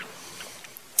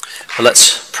Well,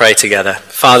 let's pray together.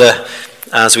 Father,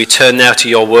 as we turn now to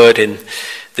your word in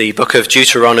the book of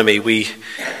Deuteronomy, we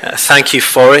thank you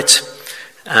for it,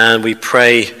 and we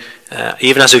pray,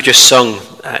 even as we've just sung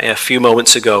a few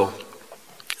moments ago,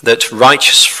 that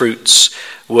righteous fruits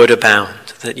would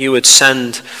abound, that you would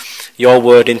send your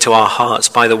word into our hearts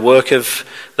by the work of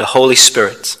the Holy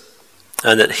Spirit,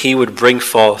 and that he would bring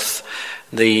forth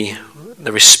the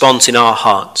response in our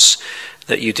hearts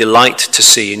that you delight to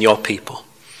see in your people.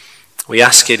 We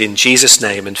ask it in Jesus'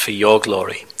 name and for your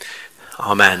glory.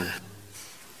 Amen.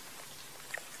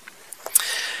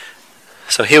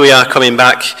 So here we are coming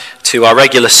back to our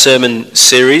regular sermon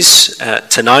series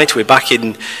tonight. We're back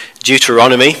in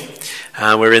Deuteronomy,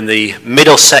 and we're in the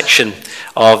middle section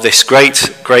of this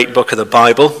great book of the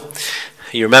Bible.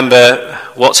 You remember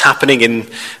what's happening in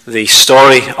the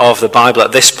story of the Bible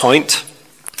at this point.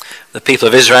 The people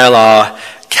of Israel are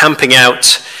camping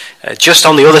out just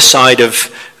on the other side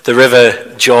of the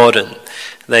river Jordan.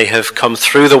 They have come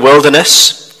through the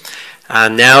wilderness,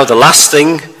 and now the last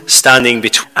thing standing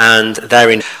between and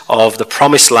therein of the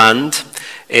promised land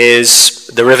is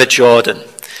the river Jordan.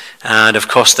 And of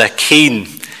course they're keen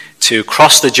to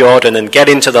cross the Jordan and get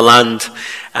into the land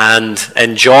and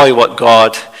enjoy what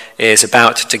God is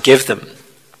about to give them.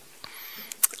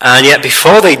 And yet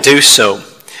before they do so,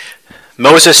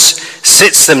 Moses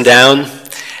sits them down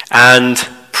and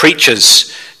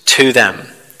preaches to them.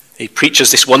 He preaches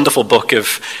this wonderful book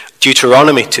of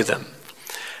Deuteronomy to them.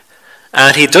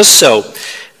 And he does so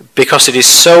because it is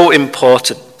so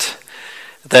important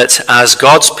that as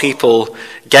God's people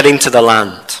get into the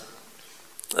land,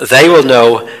 they will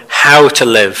know how to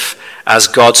live as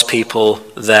God's people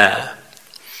there.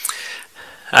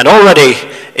 And already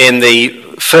in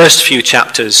the first few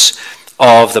chapters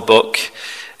of the book,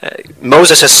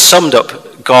 Moses has summed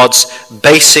up God's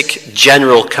basic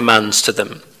general commands to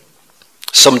them.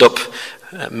 Summed up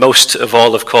most of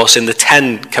all, of course, in the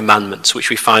 10 Commandments, which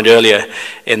we find earlier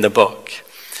in the book.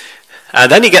 And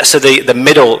then he gets to the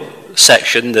middle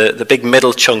section, the big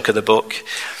middle chunk of the book.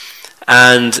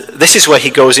 And this is where he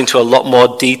goes into a lot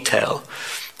more detail.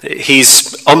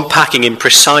 He's unpacking in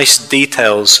precise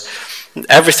details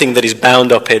everything that is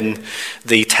bound up in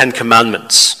the 10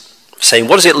 Commandments, saying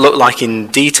what does it look like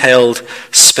in detailed,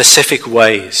 specific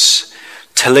ways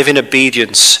to live in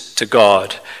obedience to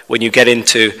God when you get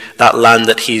into that land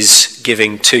that he's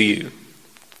giving to you.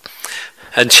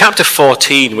 And chapter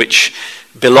 14, which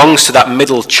belongs to that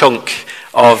middle chunk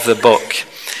of the book,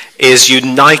 is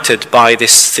united by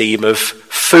this theme of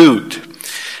food.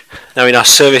 Now in our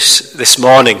service this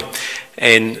morning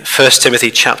in 1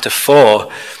 Timothy chapter 4,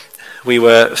 we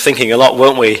were thinking a lot,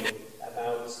 weren't we,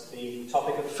 about the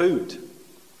topic of food,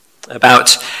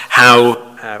 about how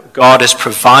God has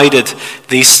provided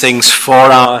these things for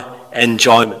our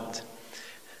enjoyment.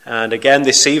 And again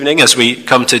this evening, as we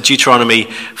come to Deuteronomy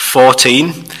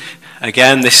 14,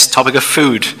 again this topic of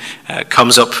food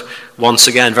comes up once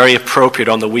again, very appropriate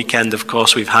on the weekend. Of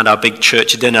course, we've had our big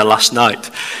church dinner last night,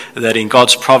 that in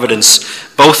God's providence,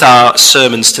 both our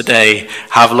sermons today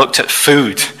have looked at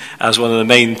food as one of the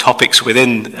main topics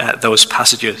within those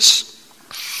passages.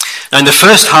 Now in the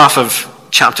first half of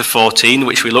chapter 14,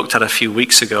 which we looked at a few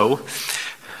weeks ago,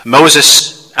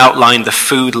 Moses outlined the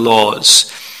food laws.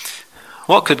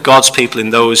 What could God's people in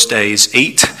those days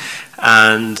eat,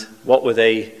 and what were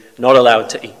they not allowed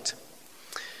to eat?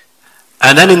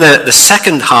 And then in the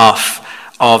second half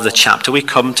of the chapter, we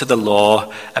come to the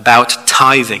law about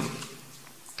tithing.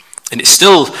 And it's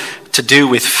still to do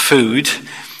with food,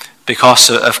 because,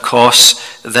 of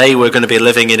course, they were going to be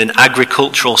living in an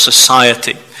agricultural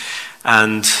society,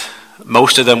 and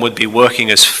most of them would be working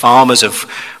as farmers of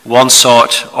one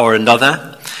sort or another.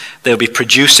 They'll be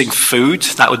producing food.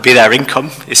 That would be their income,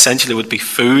 essentially would be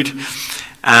food.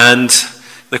 And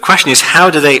the question is, how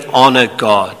do they honor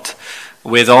God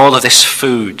with all of this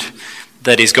food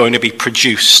that is going to be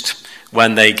produced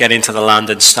when they get into the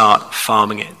land and start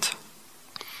farming it?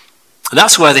 And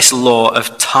that's where this law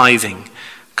of tithing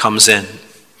comes in.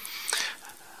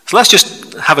 So let's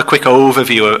just have a quick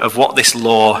overview of what this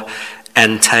law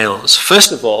entails.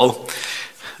 First of all,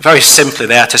 very simply,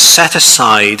 they are to set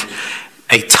aside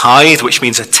a tithe, which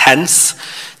means a tenth,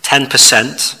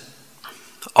 10%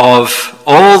 of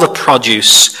all the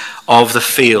produce of the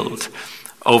field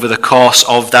over the course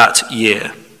of that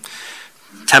year.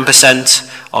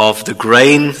 10% of the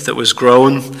grain that was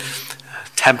grown,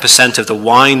 10% of the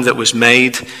wine that was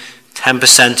made,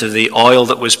 10% of the oil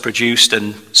that was produced,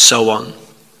 and so on.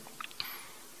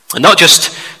 And not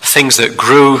just things that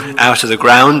grew out of the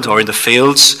ground or in the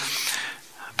fields,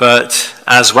 but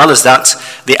as well as that,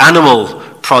 the animal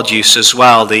produce as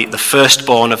well, the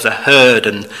firstborn of the herd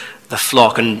and the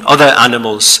flock, and other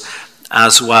animals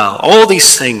as well. All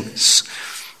these things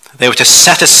they were to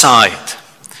set aside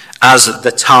as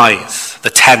the tithe,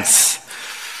 the tenth.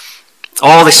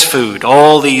 All this food,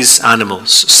 all these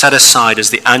animals set aside as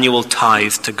the annual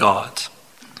tithe to God.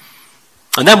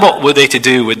 And then what were they to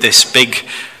do with this big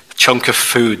chunk of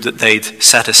food that they'd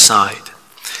set aside?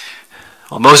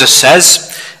 Well, Moses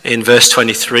says in verse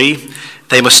 23,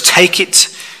 they must take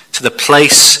it to the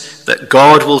place that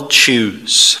God will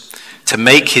choose to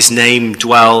make his name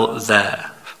dwell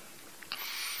there.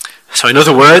 So in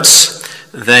other words,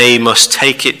 they must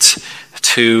take it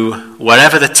to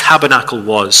wherever the tabernacle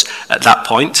was at that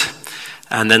point,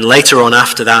 and then later on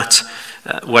after that,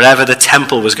 wherever the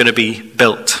temple was going to be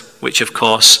built, which of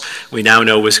course we now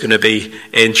know was going to be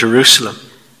in Jerusalem.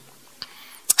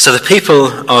 So the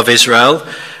people of Israel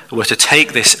were to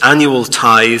take this annual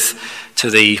tithe to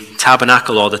the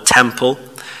tabernacle or the temple,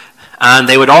 and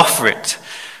they would offer it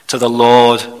to the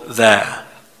Lord there.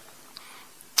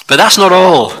 But that's not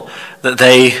all that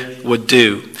they would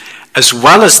do. As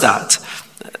well as that,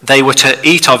 they were to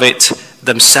eat of it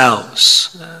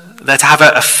themselves. They're to have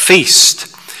a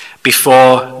feast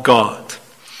before God.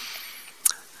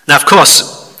 Now, of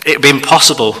course, it would be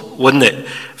impossible, wouldn't it,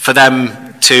 for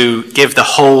them to give the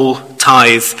whole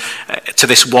tithe to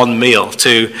this one meal,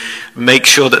 to make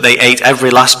sure that they ate every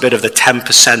last bit of the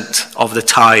 10% of the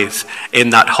tithe in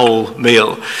that whole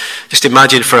meal. Just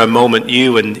imagine for a moment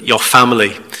you and your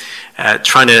family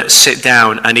trying to sit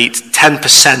down and eat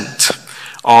 10%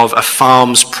 of a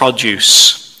farm's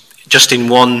produce just in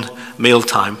one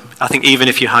mealtime. I think even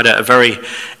if you had a very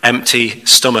empty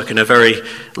stomach and a very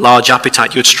large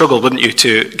appetite, you would struggle, wouldn't you,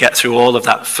 to get through all of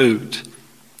that food.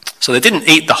 So they didn't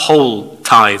eat the whole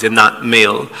tithe in that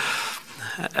meal.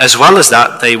 As well as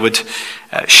that, they would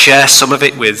share some of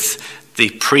it with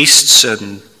the priests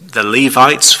and the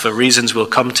Levites for reasons we'll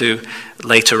come to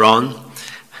later on.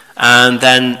 And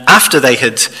then after they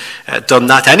had done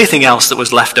that, anything else that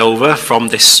was left over from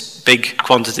this big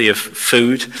quantity of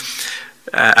food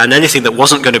and anything that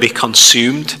wasn't going to be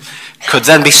consumed could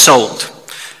then be sold.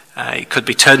 It could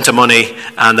be turned to money,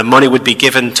 and the money would be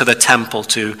given to the temple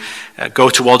to go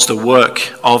towards the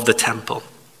work of the temple.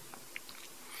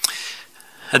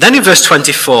 And then in verse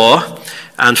 24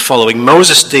 and following,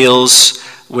 Moses deals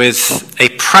with a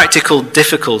practical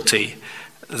difficulty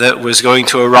that was going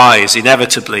to arise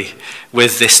inevitably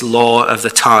with this law of the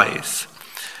tithe.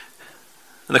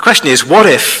 And the question is, what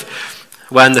if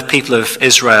when the people of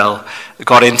Israel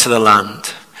got into the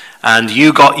land and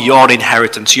you got your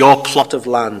inheritance, your plot of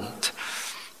land,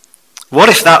 what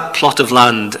if that plot of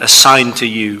land assigned to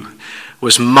you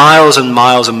was miles and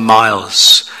miles and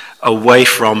miles away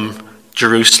from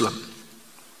Jerusalem?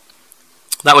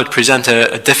 That would present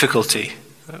a difficulty,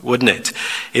 wouldn't it?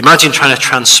 Imagine trying to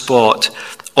transport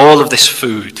all of this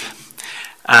food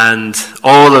and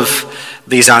all of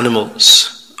these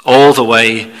animals all the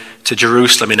way to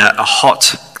Jerusalem in a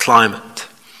hot climate.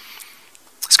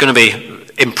 It's going to be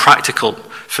impractical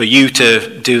for you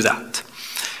to do that.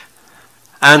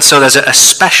 And so there's a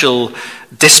special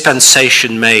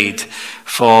dispensation made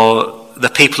for the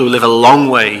people who live a long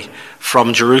way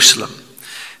from Jerusalem.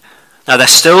 Now they're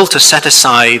still to set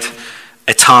aside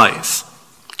a tithe,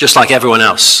 just like everyone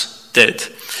else did.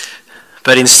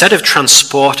 But instead of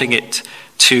transporting it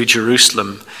to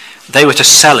Jerusalem, they were to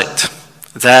sell it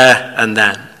there and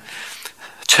then.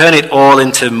 Turn it all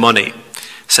into money,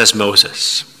 says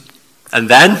Moses. And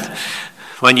then,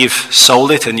 when you've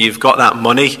sold it and you've got that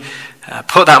money,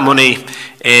 put that money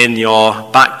in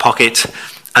your back pocket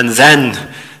and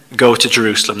then go to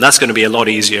Jerusalem. That's going to be a lot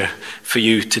easier for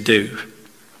you to do.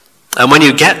 And when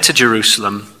you get to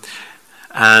Jerusalem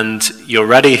and you're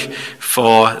ready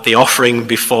for the offering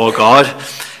before God,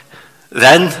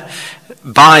 then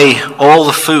buy all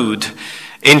the food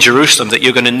in Jerusalem that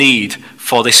you're going to need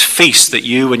for this feast that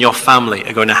you and your family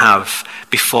are going to have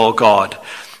before God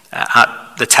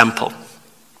at the temple.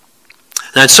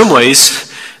 Now, in some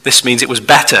ways, this means it was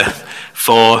better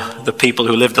for the people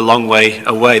who lived a long way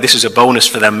away. This is a bonus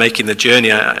for them making the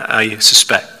journey, I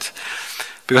suspect.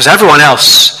 Because everyone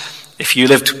else, if you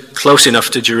lived close enough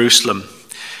to Jerusalem,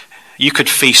 you could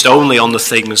feast only on the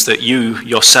things that you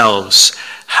yourselves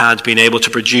had been able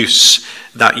to produce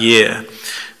that year.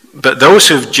 But those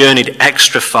who've journeyed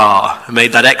extra far,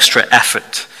 made that extra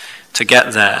effort to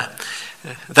get there,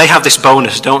 they have this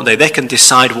bonus, don't they? They can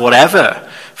decide whatever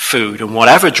food and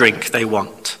whatever drink they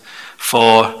want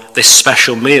for this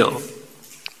special meal.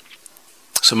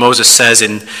 So Moses says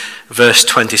in verse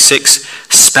 26,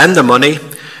 spend the money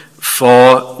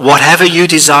for whatever you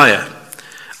desire,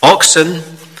 oxen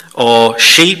or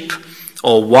sheep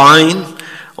or wine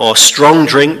or strong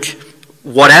drink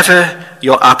whatever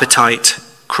your appetite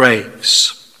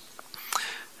craves.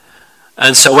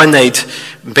 And so when they'd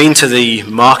been to the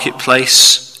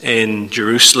marketplace in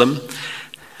Jerusalem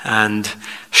and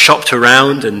shopped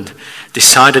around and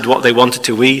decided what they wanted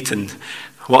to eat and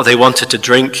what they wanted to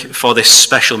drink for this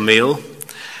special meal,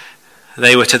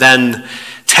 they were to then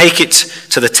take it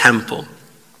to the temple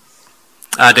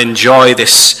and enjoy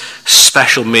this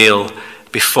special meal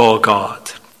before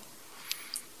God.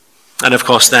 And of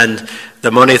course then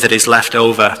the money that is left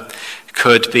over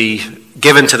could be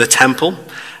given to the temple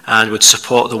and would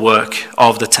support the work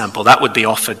of the temple. That would be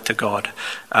offered to God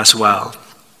as well.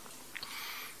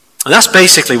 And that's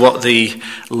basically what the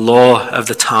law of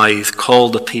the tithe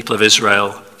called the people of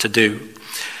Israel to do.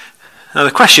 Now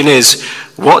the question is,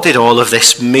 what did all of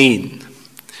this mean?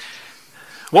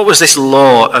 What was this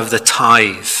law of the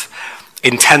tithe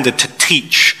intended to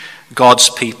teach God's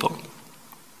people?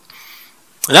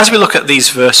 And as we look at these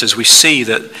verses, we see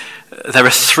that there are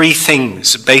three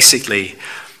things, basically,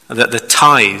 that the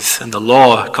tithe and the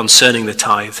law concerning the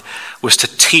tithe was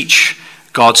to teach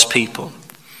God's people.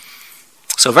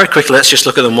 So very quickly, let's just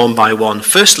look at them one by one.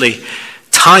 Firstly,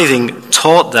 tithing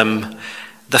taught them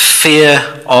the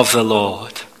fear of the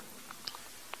Lord.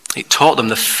 It taught them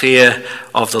the fear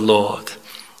of the Lord.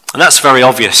 And that's very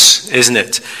obvious, isn't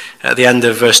it? At the end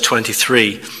of verse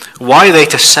 23. Why are they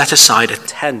to set aside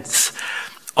 1/10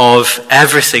 of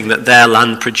everything that their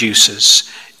land produces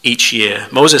each year?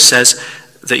 Moses says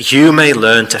that you may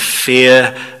learn to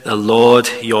fear the Lord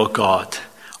your God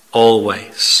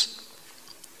always.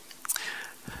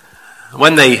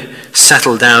 When they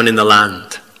settled down in the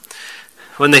land,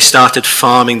 when they started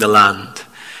farming the land,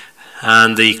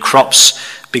 and the crops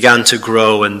began to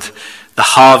grow and the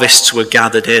harvests were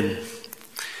gathered in,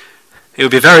 it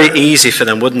would be very easy for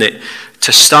them, wouldn't it,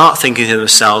 to start thinking to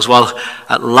themselves, well,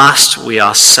 at last we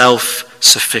are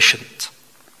self-sufficient.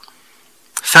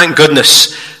 Thank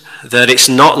goodness that it's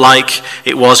not like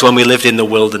it was when we lived in the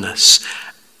wilderness.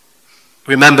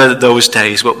 Remember those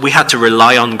days, we had to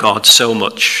rely on God so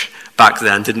much back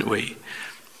then, didn't we?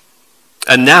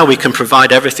 And now we can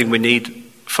provide everything we need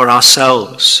for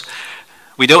ourselves.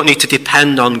 We don't need to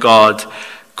depend on God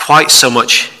quite so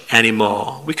much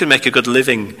anymore. We can make a good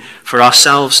living for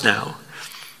ourselves now.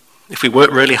 If we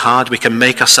work really hard, we can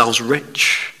make ourselves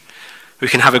rich. We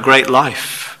can have a great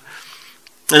life.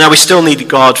 And now we still need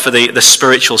God for the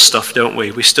spiritual stuff, don't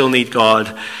we? We still need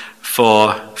God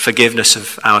for forgiveness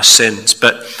of our sins.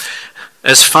 But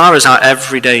as far as our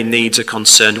everyday needs are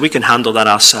concerned, we can handle that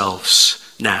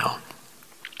ourselves now.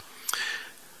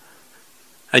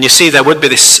 And you see, there would be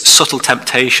this subtle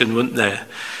temptation, wouldn't there,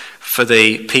 for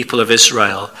the people of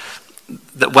Israel,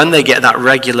 that when they get that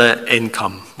regular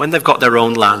income, when they've got their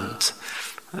own land,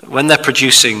 when they're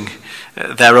producing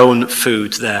their own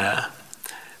food there,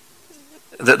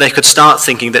 that they could start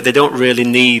thinking that they don't really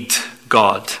need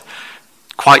God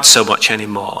quite so much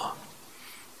anymore.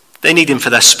 They need him for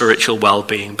their spiritual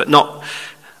well-being, but not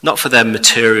for their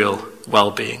material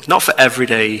well-being, not for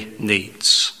everyday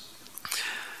needs.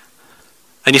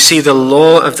 And you see, the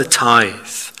law of the tithe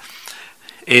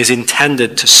is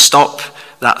intended to stop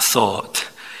that thought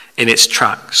in its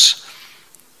tracks.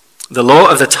 The law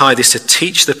of the tithe is to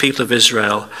teach the people of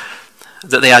Israel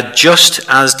that they are just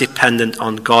as dependent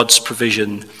on God's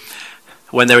provision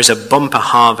when there is a bumper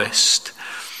harvest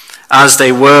as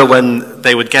they were when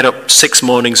they would get up 6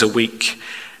 mornings a week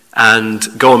and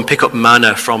go and pick up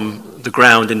manna from the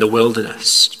ground in the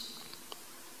wilderness.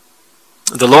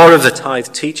 The law of the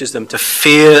tithe teaches them to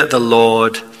fear the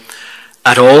Lord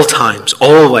at all times,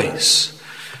 always,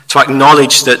 to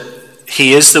acknowledge that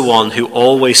he is the one who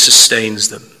always sustains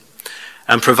them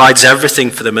and provides everything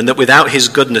for them, and that without his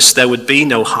goodness there would be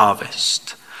no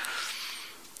harvest.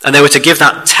 And they were to give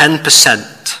that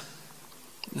 10%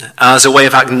 as a way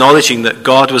of acknowledging that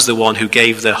God was the one who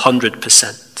gave the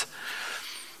 100%.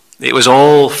 It was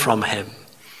all from him.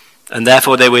 And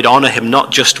therefore they would honor him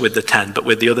not just with the 10, but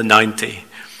with the other 90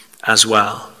 as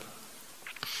well.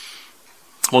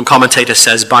 One commentator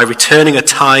says, by returning a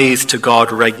tithe to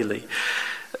God regularly,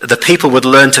 the people would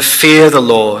learn to fear the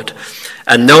Lord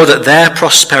and know that their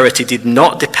prosperity did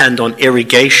not depend on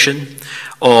irrigation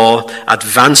or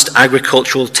advanced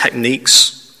agricultural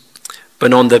techniques,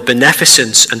 but on the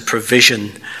beneficence and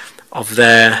provision of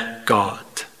their God.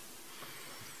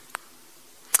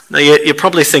 Now you're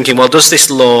probably thinking, well, does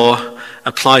this law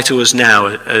apply to us now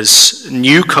as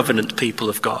new covenant people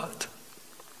of God?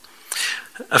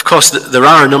 Of course, there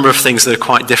are a number of things that are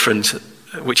quite different,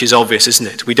 which is obvious, isn't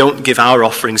it? We don't give our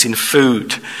offerings in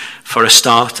food for a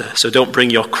starter, so don't bring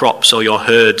your crops or your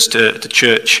herds to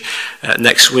church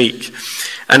next week.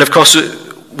 And of course,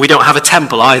 we don't have a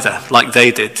temple either, like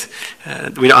they did.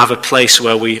 We don't have a place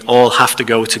where we all have to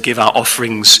go to give our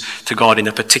offerings to God in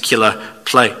a particular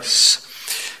place.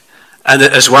 And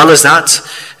as well as that,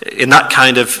 in that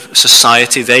kind of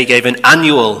society, they gave an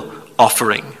annual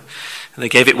offering. And they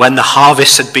gave it when the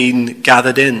harvest had been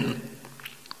gathered in.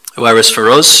 Whereas for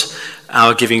us,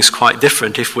 our giving is quite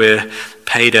different. If we're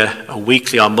paid a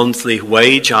weekly or monthly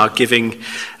wage, our giving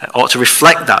ought to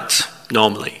reflect that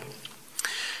normally.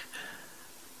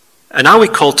 And are we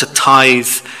called to tithe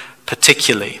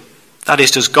particularly? That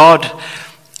is, does God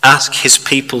ask his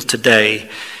people today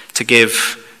to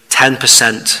give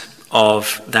 10%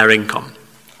 of their income?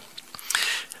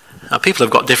 Now, people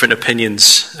have got different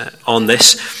opinions on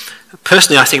this.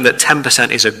 Personally, I think that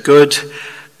 10% is a good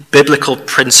biblical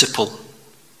principle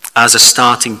as a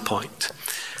starting point.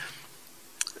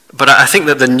 But I think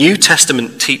that the New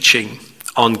Testament teaching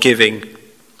on giving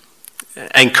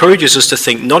encourages us to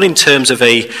think not in terms of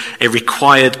a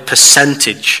required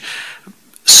percentage,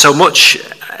 so much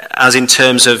as in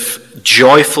terms of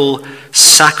joyful,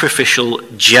 sacrificial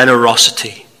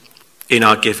generosity in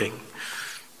our giving,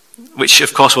 which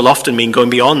of course will often mean going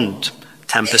beyond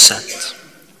 10%.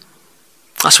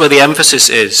 That's where the emphasis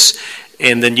is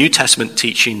in the New Testament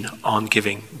teaching on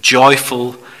giving.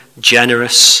 Joyful,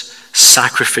 generous,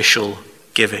 sacrificial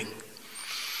giving.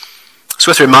 It's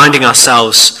worth reminding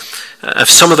ourselves of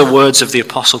some of the words of the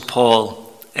Apostle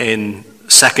Paul in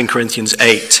 2 Corinthians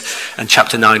 8 and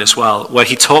chapter 9 as well, where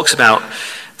he talks about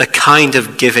the kind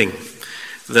of giving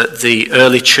that the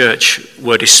early church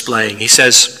were displaying. He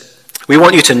says, "We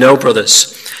want you to know,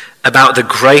 brothers, about the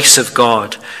grace of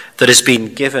God that has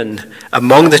been given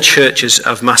among the churches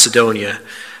of Macedonia,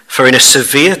 for in a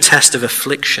severe test of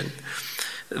affliction,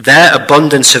 their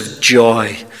abundance of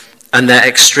joy and their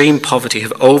extreme poverty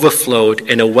have overflowed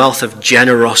in a wealth of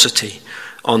generosity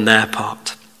on their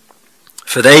part.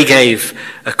 For they gave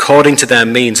according to their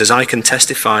means, as I can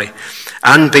testify,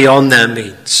 and beyond their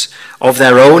means, of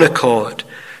their own accord,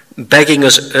 begging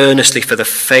us earnestly for the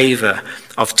favor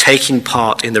of taking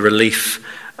part in the relief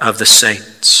of the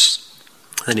saints."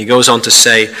 Then he goes on to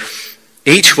say,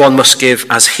 "Each one must give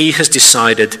as he has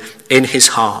decided in his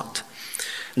heart,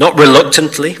 not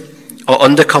reluctantly or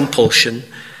under compulsion,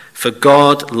 for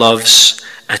God loves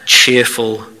a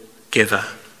cheerful giver."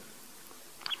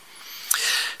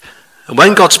 And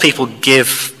when God's people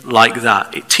give like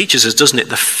that, it teaches us, doesn't it,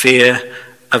 the fear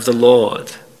of the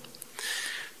Lord.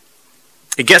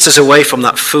 It gets us away from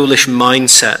that foolish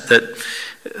mindset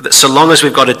that so long as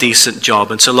we've got a decent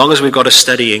job and so long as we've got a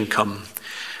steady income,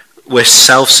 we're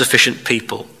self-sufficient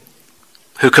people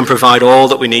who can provide all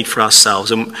that we need for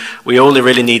ourselves, and we only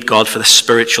really need God for the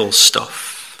spiritual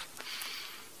stuff.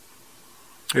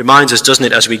 It reminds us, doesn't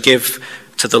it, as we give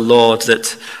to the Lord,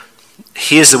 that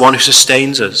he is the one who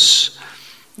sustains us.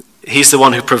 He's the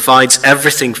one who provides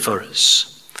everything for us.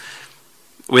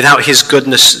 Without his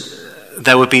goodness,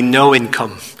 there would be no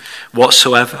income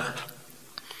whatsoever.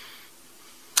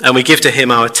 And we give to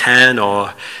him our 10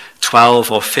 or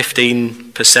 12 or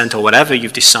 15% or whatever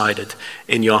you've decided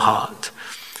in your heart,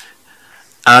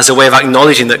 as a way of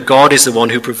acknowledging that God is the one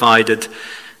who provided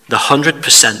the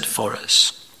 100% for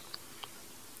us.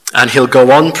 And he'll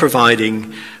go on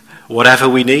providing whatever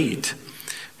we need.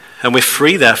 And we're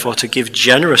free, therefore, to give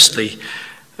generously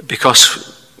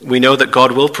because we know that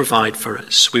God will provide for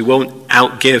us. We won't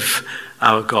outgive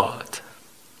our God.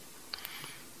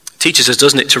 It teaches us,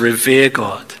 doesn't it, to revere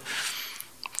God,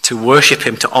 to worship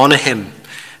him, to honor him,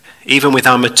 even with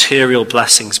our material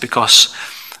blessings, because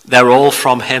they're all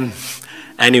from him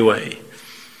anyway.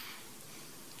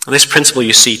 And this principle,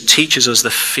 you see, teaches us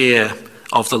the fear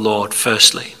of the Lord,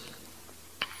 firstly.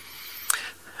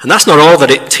 And that's not all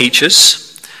that it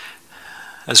teaches.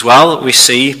 As well, we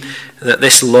see that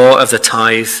this law of the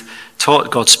tithe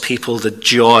taught God's people the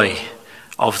joy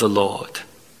of the Lord.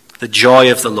 The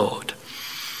joy of the Lord.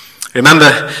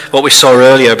 Remember what we saw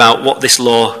earlier about what this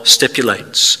law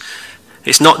stipulates.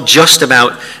 It's not just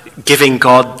about giving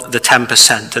God the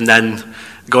 10% and then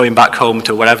going back home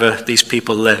to wherever these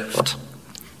people lived.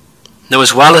 No,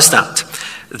 as well as that,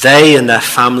 they and their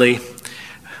family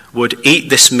would eat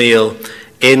this meal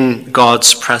in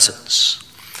God's presence.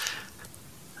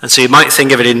 And so you might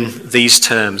think of it in these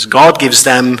terms. God gives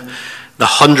them the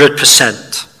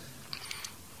 100%.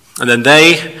 And then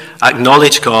they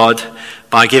acknowledge God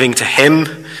by giving to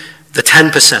him the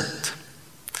 10%.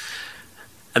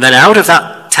 And then out of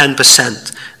that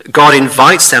 10%, God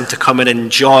invites them to come and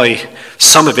enjoy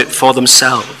some of it for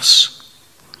themselves.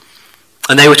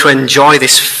 And they were to enjoy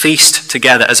this feast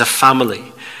together as a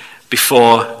family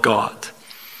before God.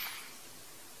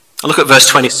 And look at verse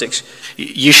 26.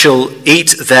 You shall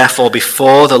eat therefore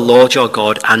before the Lord your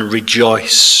God and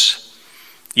rejoice,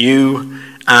 you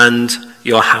and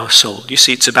your household. You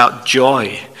see, it's about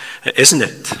joy, isn't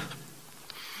it?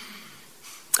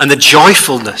 And the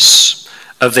joyfulness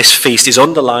of this feast is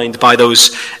underlined by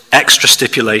those extra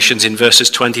stipulations in verses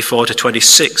 24 to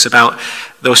 26 about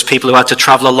those people who had to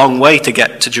travel a long way to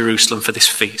get to Jerusalem for this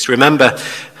feast. Remember,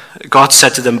 God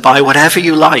said to them, buy whatever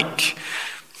you like,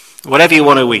 whatever you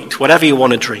want to eat, whatever you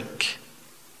want to drink,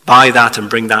 buy that and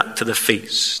bring that to the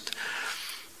feast.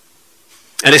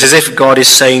 And it's as if God is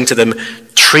saying to them,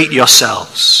 treat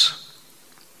yourselves.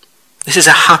 This is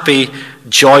a happy,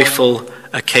 joyful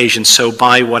occasion, so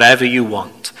buy whatever you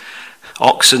want.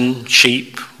 Oxen,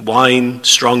 sheep, wine,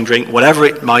 strong drink, whatever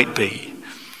it might be.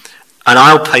 And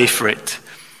I'll pay for it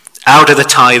out of the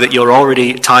tithe that you're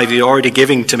already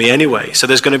giving to me anyway. So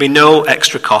there's going to be no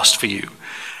extra cost for you,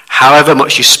 however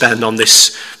much you spend on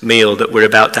this meal that we're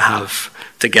about to have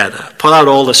together. Pull out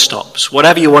all the stops.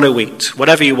 Whatever you want to eat,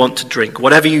 whatever you want to drink,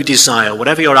 whatever you desire,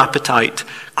 whatever your appetite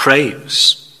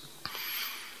craves.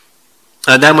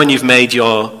 And then when you've made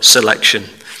your selection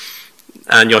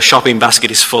and your shopping basket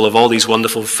is full of all these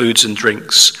wonderful foods and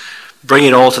drinks, bring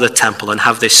it all to the temple and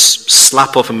have this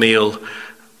slap up a meal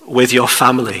with your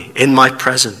family in my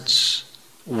presence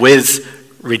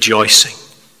with rejoicing.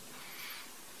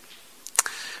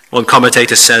 One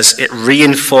commentator says it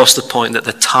reinforced the point that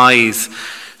the tithe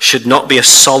should not be a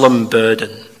solemn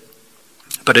burden,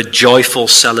 but a joyful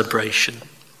celebration.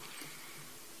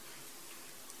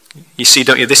 You see,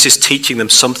 don't you, this is teaching them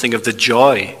something of the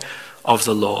joy of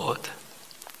the Lord.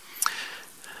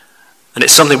 And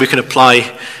it's something we can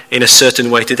apply in a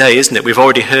certain way today, isn't it? We've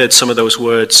already heard some of those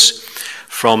words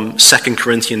from 2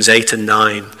 Corinthians 8 and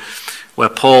 9, where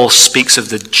Paul speaks of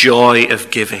the joy of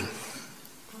giving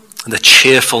and the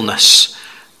cheerfulness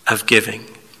of giving.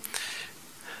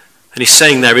 And he's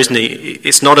saying there, isn't he,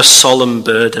 it's not a solemn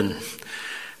burden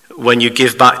when you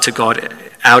give back to God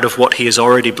out of what he has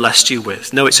already blessed you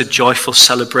with. No, it's a joyful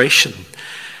celebration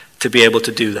to be able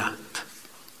to do that.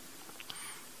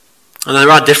 And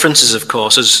there are differences, of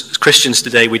course. As Christians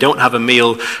today, we don't have a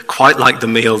meal quite like the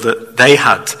meal that they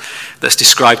had that's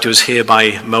described to us here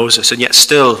by Moses. And yet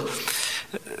still,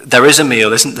 there is a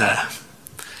meal, isn't there?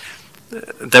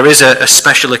 There is a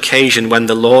special occasion when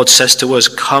the Lord says to us,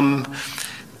 come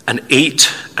and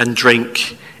eat and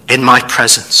drink in my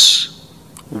presence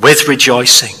with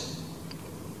rejoicing.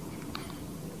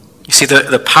 You see,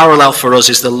 the parallel for us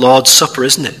is the Lord's Supper,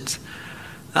 isn't it?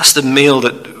 That's the meal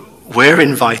that we're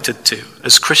invited to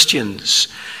as Christians.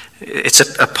 It's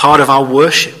a part of our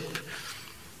worship.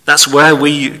 That's where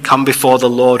we come before the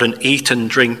Lord and eat and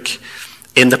drink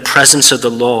in the presence of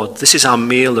the Lord. This is our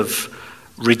meal of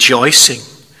rejoicing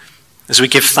as we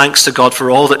give thanks to God for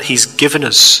all that he's given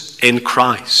us in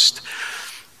Christ.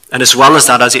 And as well as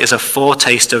that, as it is a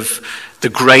foretaste of the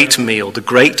great meal, the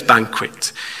great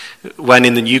banquet, when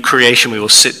in the new creation we will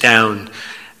sit down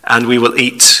and we will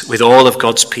eat with all of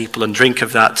God's people and drink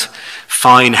of that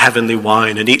fine heavenly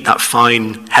wine and eat that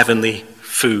fine heavenly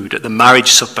food at the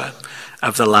marriage supper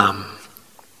of the Lamb.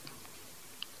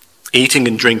 Eating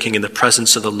and drinking in the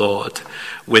presence of the Lord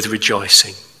with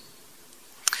rejoicing.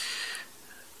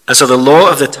 And so the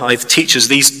law of the tithe teaches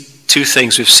these two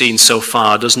things we've seen so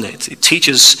far, doesn't it? It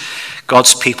teaches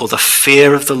God's people the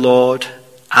fear of the Lord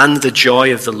and the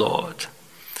joy of the Lord.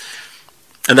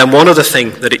 And then one other thing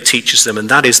that it teaches them, and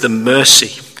that is the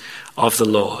mercy of the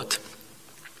Lord.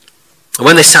 And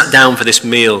when they sat down for this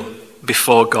meal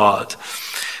before God,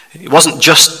 it wasn't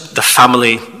just the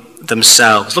family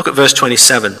themselves. Look at verse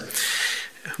 27.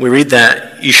 We read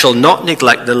there, you shall not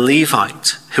neglect the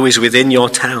Levite who is within your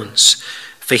towns,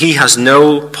 for he has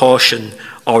no portion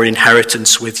or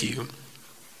inheritance with you.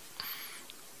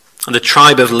 And the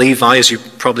tribe of Levi, as you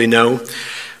probably know,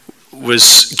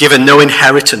 was given no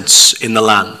inheritance in the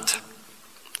land.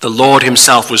 The Lord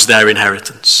himself was their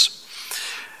inheritance.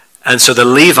 And so the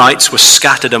Levites were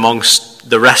scattered amongst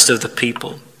the rest of the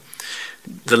people.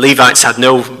 The Levites had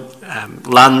no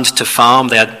land to farm.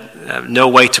 They had no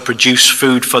way to produce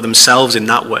food for themselves in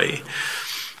that way.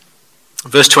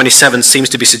 Verse 27 seems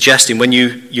to be suggesting when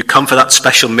you come for that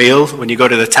special meal, when you go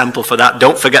to the temple for that,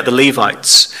 don't forget the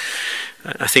Levites.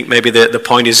 I think maybe the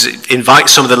point is invite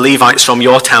some of the Levites from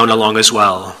your town along as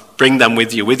well. Bring them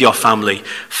with you, with your family,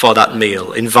 for that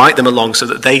meal. Invite them along so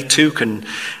that they too can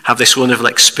have this wonderful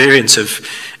experience of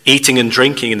eating and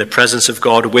drinking in the presence of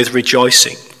God with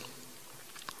rejoicing.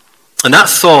 And that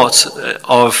thought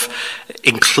of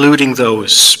including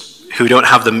those who don't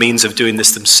have the means of doing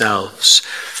this themselves,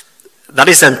 that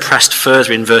is then pressed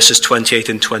further in verses 28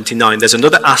 and 29. There's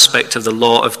another aspect of the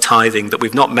law of tithing that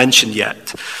we've not mentioned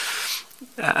yet.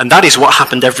 And that is what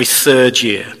happened every third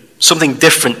year. Something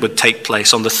different would take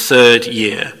place on the third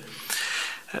year.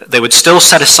 They would still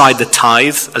set aside the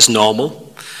tithe as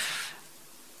normal,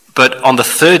 but on the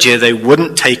third year they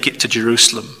wouldn't take it to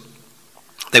Jerusalem.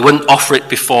 They wouldn't offer it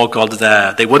before God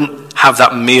there. They wouldn't have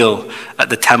that meal at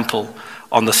the temple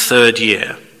on the third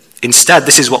year. Instead,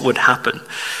 this is what would happen.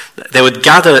 They would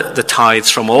gather the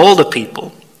tithes from all the people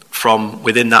from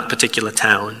within that particular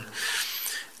town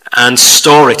and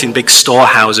store it in big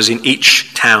storehouses in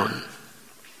each town.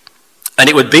 And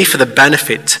it would be for the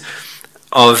benefit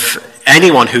of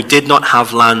anyone who did not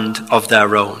have land of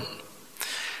their own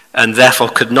and therefore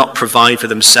could not provide for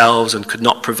themselves and could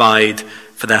not provide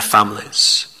for their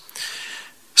families.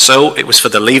 So it was for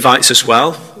the Levites as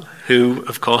well, who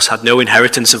of course had no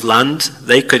inheritance of land.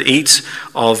 They could eat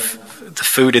of the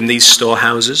food in these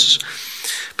storehouses.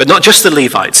 But not just the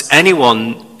Levites,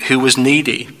 anyone who was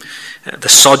needy, the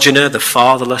sojourner, the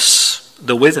fatherless,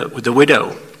 the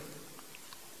widow.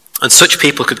 And such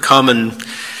people could come and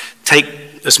take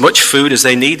as much food as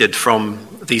they needed from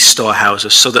these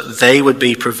storehouses so that they would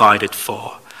be provided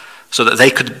for, so that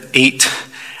they could eat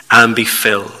and be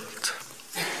filled.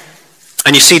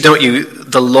 And you see, don't you,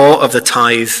 the law of the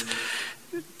tithe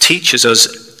teaches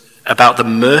us about the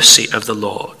mercy of the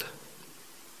Lord.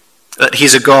 That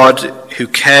he's a God who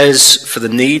cares for the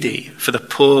needy, for the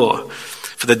poor,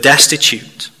 for the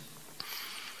destitute.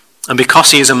 And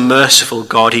because he is a merciful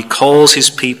God, he calls his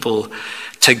people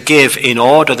to give in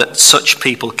order that such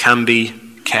people can be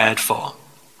cared for.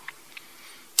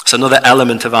 It's another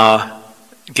element of our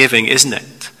giving, isn't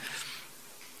it?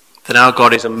 That our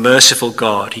God is a merciful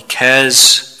God. He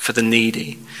cares for the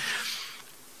needy.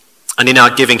 And in our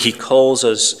giving, he calls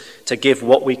us to give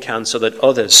what we can so that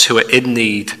others who are in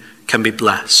need can be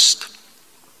blessed.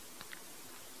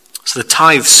 So the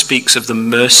tithe speaks of the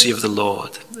mercy of the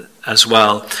Lord as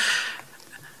well.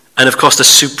 And of course, the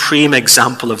supreme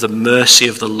example of the mercy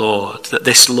of the Lord that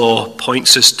this law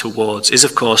points us towards is,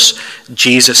 of course,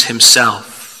 Jesus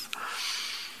himself.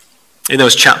 In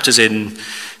those chapters in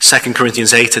 2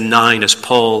 Corinthians 8 and 9, as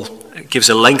Paul gives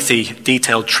a lengthy,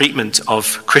 detailed treatment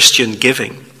of Christian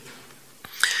giving,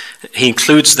 he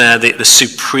includes there the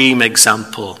supreme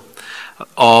example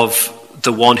of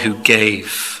the one who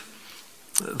gave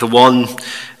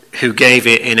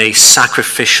it in a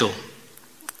sacrificial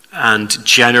and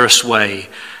generous way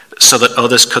so that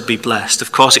others could be blessed.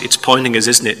 Of course, it's pointing us,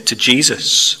 isn't it, to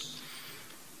Jesus.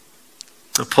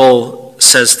 And Paul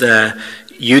says there,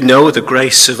 you know the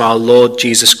grace of our Lord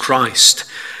Jesus Christ,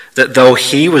 that though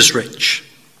he was rich,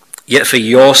 yet for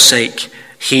your sake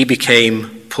he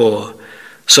became poor,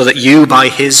 so that you by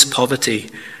his poverty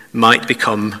might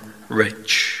become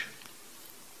rich.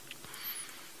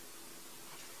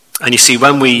 And you see,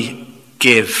 when we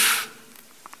give,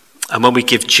 and when we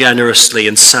give generously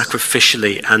and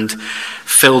sacrificially and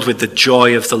filled with the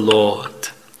joy of the Lord,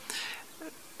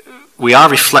 we are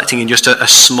reflecting in just a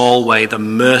small way the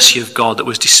mercy of God that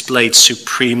was displayed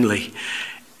supremely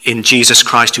in Jesus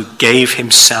Christ, who gave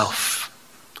himself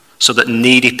so that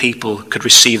needy people could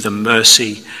receive the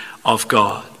mercy of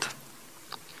God.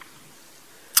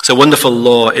 It's a wonderful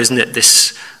law, isn't it,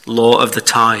 this law of the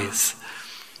tithe?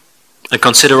 And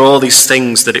consider all these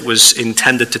things that it was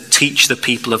intended to teach the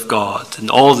people of God, and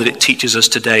all that it teaches us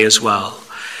today as well.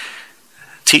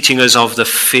 Teaching us of the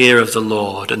fear of the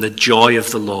Lord and the joy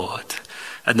of the Lord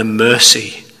and the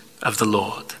mercy of the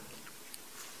Lord.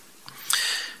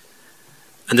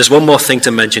 And there's one more thing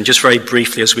to mention, just very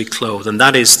briefly as we close, and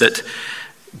that is that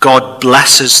God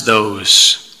blesses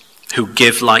those who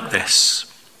give like this.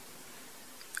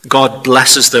 God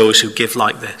blesses those who give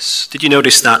like this. Did you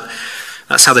notice that?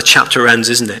 That's how the chapter ends,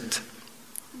 isn't it?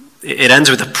 It ends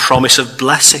with a promise of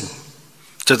blessing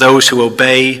to those who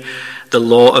obey the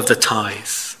law of the tithe,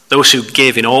 those who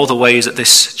give in all the ways that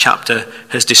this chapter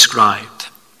has described.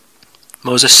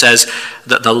 Moses says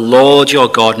that the Lord your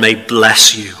God may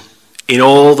bless you in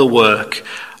all the work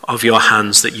of your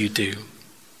hands that you do.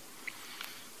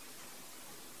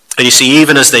 And you see,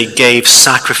 even as they gave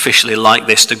sacrificially like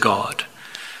this to God,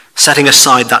 setting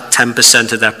aside that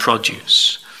 10% of their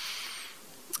produce,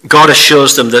 God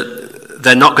assures them that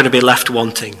they're not going to be left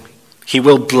wanting. He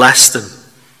will bless them.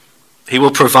 He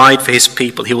will provide for his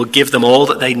people. He will give them all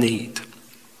that they need.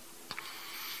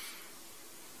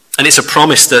 And it's a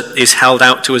promise that is held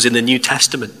out to us in the New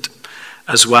Testament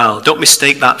as well. Don't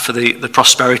mistake that for the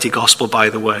prosperity gospel, by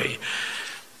the way.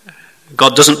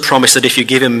 God doesn't promise that if you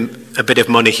give him a bit of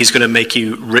money, he's going to make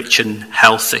you rich and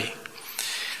healthy.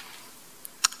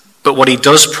 But what he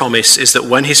does promise is that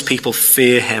when his people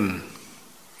fear him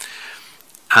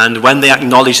And when they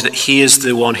acknowledge that he is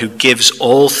the one who gives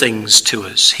all things to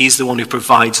us, he's the one who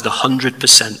provides the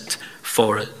 100%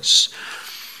 for us.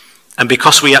 And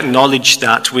because we acknowledge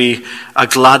that, we are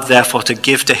glad, therefore, to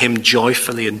give to him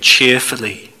joyfully and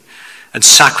cheerfully and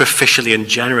sacrificially and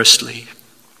generously.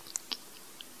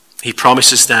 He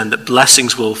promises then that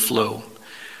blessings will flow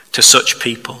to such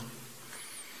people.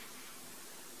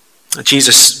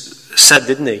 Jesus said,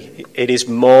 didn't he? It is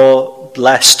more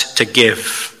blessed to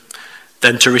give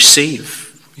than to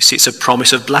receive. You see, it's a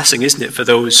promise of blessing, isn't it, for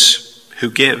those who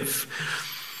give.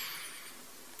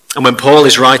 And when Paul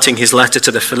is writing his letter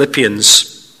to the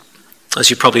Philippians, as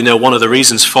you probably know, one of the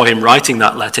reasons for him writing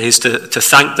that letter is to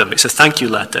thank them. It's a thank you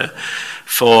letter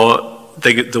for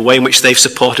the way in which they've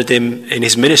supported him in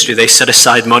his ministry. They set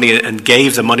aside money and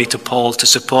gave the money to Paul to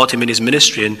support him in his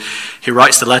ministry. And he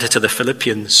writes the letter to the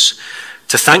Philippians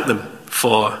to thank them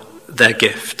for their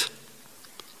gift.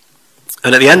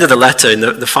 And at the end of the letter, in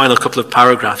the final couple of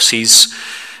paragraphs, he's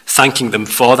thanking them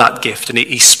for that gift. And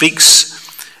he speaks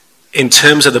in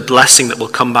terms of the blessing that will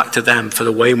come back to them for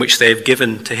the way in which they have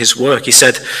given to his work. He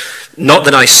said, "Not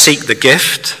that I seek the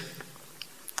gift,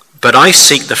 but I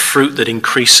seek the fruit that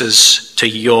increases to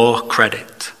your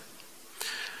credit.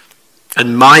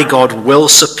 And my God will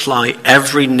supply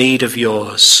every need of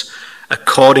yours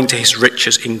according to his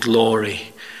riches in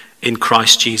glory in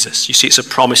Christ Jesus." You see, it's a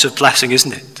promise of blessing,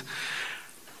 isn't it?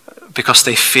 Because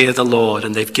they fear the Lord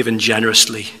and they've given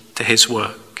generously to his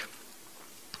work.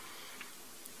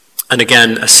 And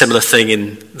again, a similar thing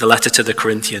in the letter to the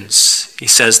Corinthians. He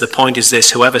says, the point is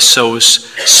this: whoever sows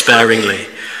sparingly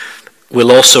will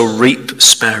also reap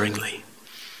sparingly.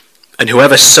 And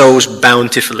whoever sows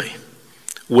bountifully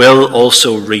will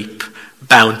also reap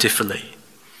bountifully.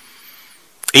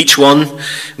 Each one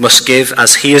must give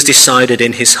as he has decided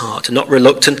in his heart, not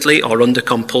reluctantly or under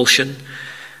compulsion,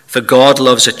 for God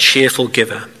loves a cheerful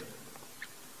giver.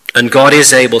 And God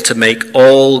is able to make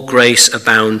all grace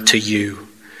abound to you,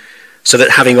 so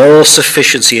that having all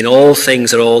sufficiency in all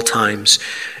things at all times,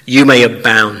 you may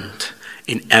abound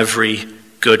in every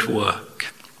good work.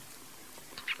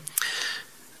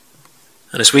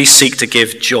 And as we seek to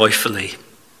give joyfully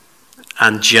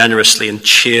and generously and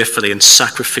cheerfully and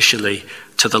sacrificially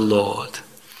to the Lord,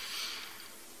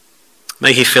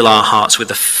 may he fill our hearts with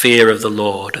the fear of the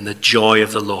Lord and the joy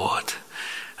of the Lord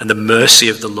and the mercy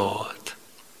of the Lord.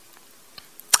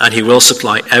 And he will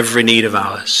supply every need of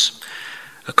ours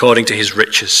according to his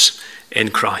riches in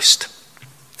Christ.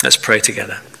 Let's pray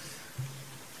together.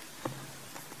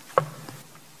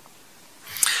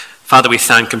 Father, we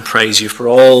thank and praise you for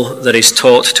all that is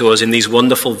taught to us in these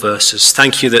wonderful verses.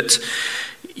 Thank you that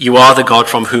you are the God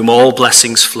from whom all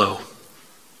blessings flow.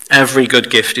 Every good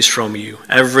gift is from you.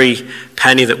 Every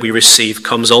penny that we receive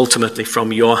comes ultimately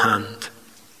from your hand.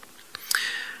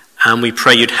 And we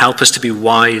pray you'd help us to be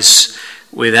wise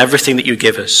with everything that you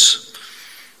give us.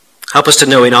 Help us to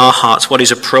know in our hearts what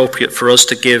is appropriate for us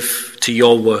to give to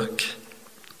your work.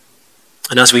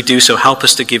 And as we do so, help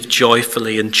us to give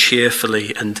joyfully and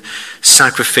cheerfully and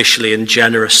sacrificially and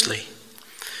generously.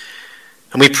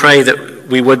 And we pray that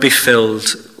we would be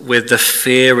filled with the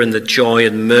fear and the joy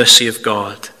and mercy of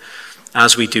God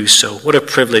as we do so. What a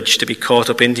privilege to be caught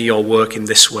up into your work in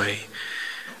this way,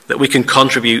 that we can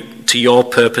contribute to your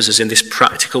purposes in this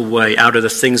practical way out of the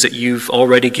things that you've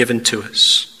already given to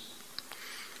us.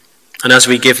 And as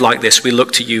we give like this, we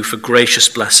look to you for gracious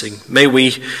blessing. May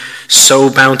we sow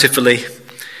bountifully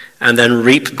and then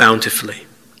reap bountifully.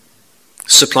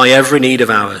 Supply every need of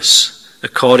ours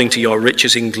according to your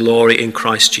riches in glory in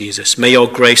Christ Jesus. May your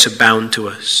grace abound to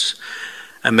us,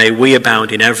 and may we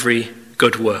abound in every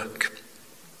good work.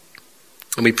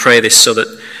 And we pray this so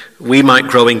that we might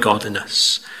grow in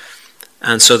godliness,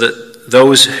 and so that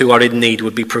those who are in need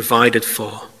would be provided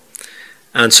for,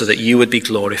 and so that you would be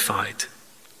glorified.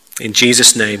 In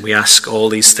Jesus' name we ask all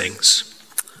these things.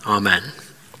 Amen.